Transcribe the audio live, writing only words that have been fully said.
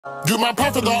Do my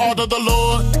part for the order of the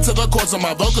Lord, to the courts of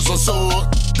my vocals are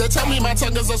sword. They tell me my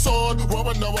tongue is a sword, where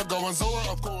I know I go and soar,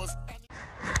 of course.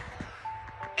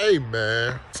 Hey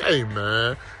man,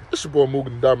 it's your boy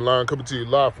Moogan the Diamond Line coming to you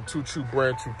live from 22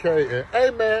 Brand 2K. And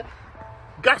hey man,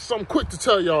 got something quick to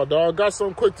tell y'all, dog.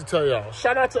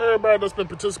 Shout out to everybody that's been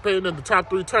participating in the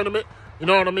top 3 tournament. You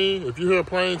know what I mean? If you hear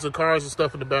planes and cars and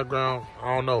stuff in the background,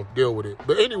 I don't know, deal with it.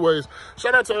 But anyways,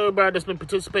 shout out to everybody that's been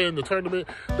participating in the tournament.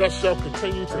 That shall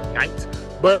continue tonight.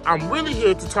 But I'm really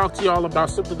here to talk to y'all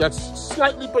about something that's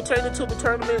slightly pertaining to the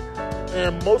tournament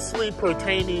and mostly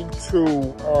pertaining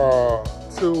to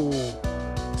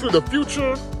the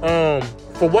future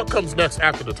for what comes next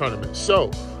after the tournament. So,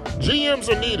 GMs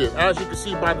are needed, as you can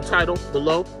see by the title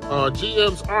below.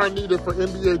 GMs are needed for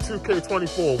NBA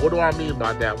 2K24. What do I mean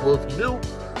by that? Well, if you're new,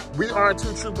 we are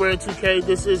 22 Brand 2K.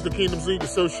 This is the Kingdoms League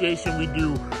Association. We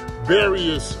do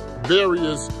various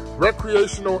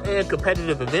recreational and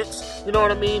competitive events, you know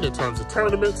what I mean, in terms of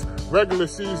tournaments, regular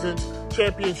seasons,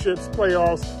 championships,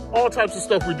 playoffs, all types of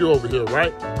stuff we do over here,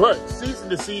 right? But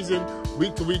season to season,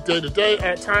 week to week, day to day,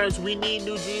 at times we need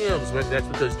new GMs, whether that's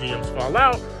because GMs fall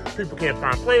out, people can't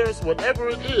find players, whatever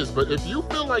it is. But if you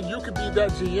feel like you could be that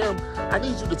GM, I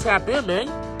need you to tap in, man.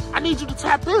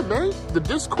 The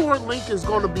Discord link is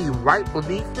going to be right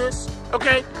beneath this,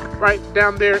 okay? Right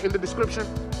down there in the description.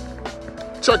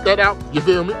 Check that out, you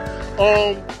feel me?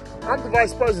 I'm the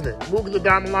vice president, Moogan the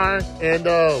Diamond Line, and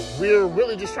we're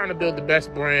really just trying to build the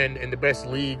best brand and the best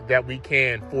league that we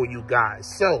can for you guys.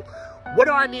 So, what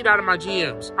do I need out of my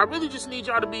GMs? I really just need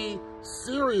y'all to be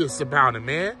serious about it,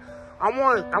 man. I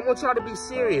want y'all to be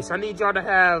serious. I need y'all to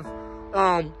have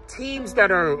teams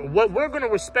that are, what we're going to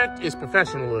respect is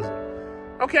professionalism.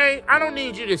 Okay, I don't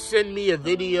need you to send me a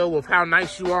video of how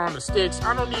nice you are on the sticks.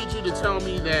 I don't need you to tell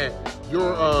me that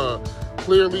you're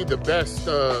clearly the best,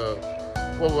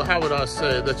 how would I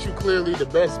say, that you clearly the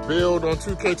best build on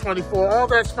 2K24. All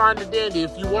that's fine and dandy.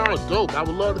 If you are dope, I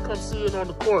would love to come see it on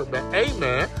the court. But hey,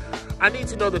 man, I need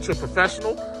to know that you're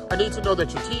professional. I need to know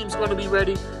that your team's going to be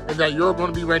ready and that you're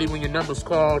going to be ready when your number's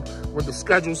called, when the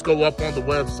schedules go up on the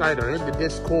website or in the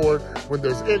Discord, when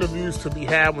there's interviews to be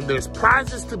had, when there's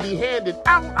prizes to be handed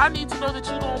out. I need to know that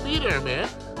you're going to be there, man.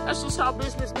 That's just how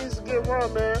business needs to get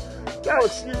run, man. Y'all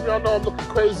excuse me, I know I'm looking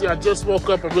crazy. I just woke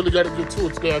up. I really got to get to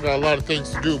it today. I got a lot of things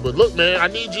to do. But look, man, I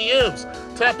need GMs.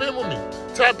 Tap in with me.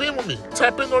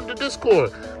 Tap in on the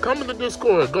Discord. Come in the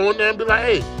Discord. Go in there and be like,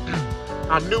 hey,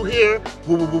 I'm new here.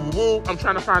 Woo, woo, woo, woo, woo. I'm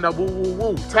trying to find out woo, woo,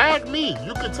 woo. Tag me.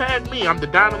 You can tag me. I'm the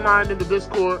Diamond Line in the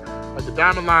Discord. I'm the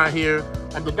Diamond Line here.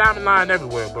 I'm the Diamond Line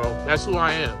everywhere, bro. That's who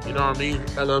I am. You know what I mean?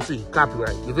 LLC.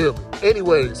 Copyright. You feel me?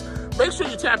 Anyways, make sure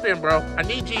you tap in, bro. I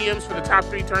need GMs for the top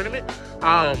 3 tournament.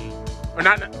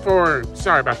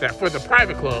 For the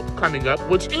private club coming up,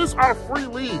 which is our free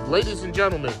league, ladies and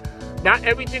gentlemen. Not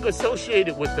everything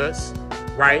associated with us,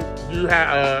 right,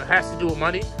 has to do with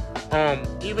money.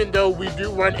 Even though we do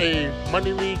run a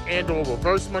money league and or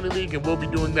reverse money league, and we'll be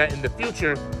doing that in the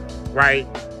future, right?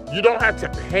 You don't have to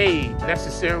pay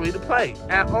necessarily to play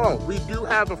at all. We do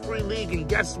have a free league, and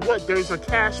guess what? There's a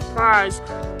cash prize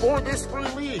for this free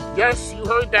league. Yes, you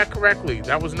heard that correctly.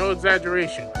 That was no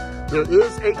exaggeration. There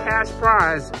is a cash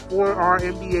prize for our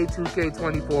NBA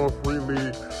 2K24 free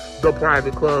league, the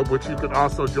private club, which you can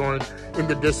also join in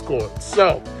the Discord.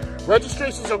 So,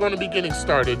 registrations are going to be getting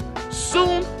started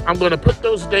soon. I'm going to put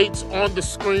those dates on the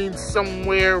screen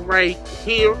somewhere right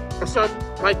here or something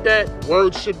like that.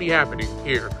 Words should be happening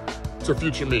here to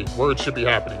future me. Words should be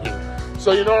happening here.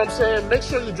 So, you know what I'm saying? Make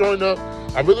sure you join up.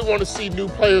 I really want to see new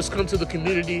players come to the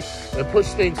community and push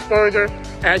things further.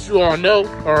 As you all know,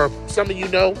 or some of you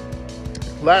know,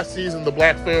 last season the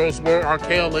Black Pharaohs were our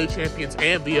KLA champions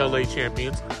and VLA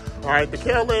champions. All right, the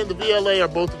KLA and the VLA are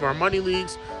both of our money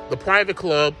leagues. The private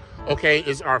club, okay,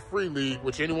 is our free league,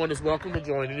 which anyone is welcome to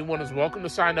join. Anyone is welcome to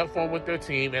sign up for with their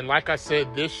team. And like I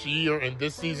said, this year and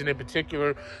this season in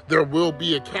particular, there will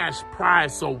be a cash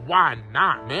prize. So why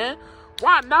not, man?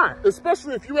 Why not?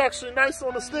 Especially if you're actually nice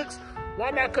on the sticks. Why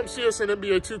not come see us in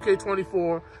NBA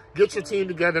 2K24, get your team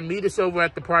together, meet us over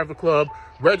at the private club,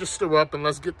 register up, and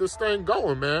let's get this thing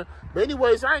going, man. But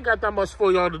anyways, I ain't got that much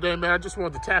for y'all today, man. I just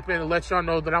wanted to tap in and let y'all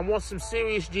know that I want some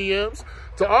serious GMs.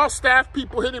 To all staff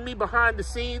people hitting me behind the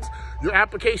scenes, your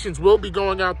applications will be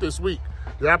going out this week.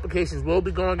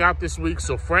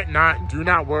 So fret not, do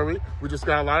not worry. We just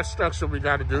got a lot of structure we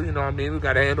got to do, you know what I mean? We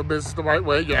got to handle business the right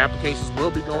way. Your applications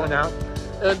will be going out.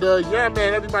 And yeah,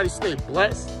 man, everybody stay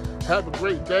blessed. Have a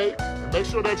great day, and make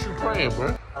sure that you're praying,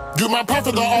 bro. Do my part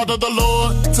for the order of the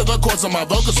Lord, to the courts of my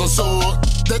vocals are sword.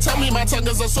 They tell me my tongue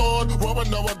is a sword, where I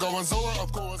know I go and soar,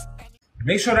 of course.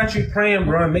 Make sure that you're praying,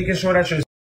 bro, and making sure that you're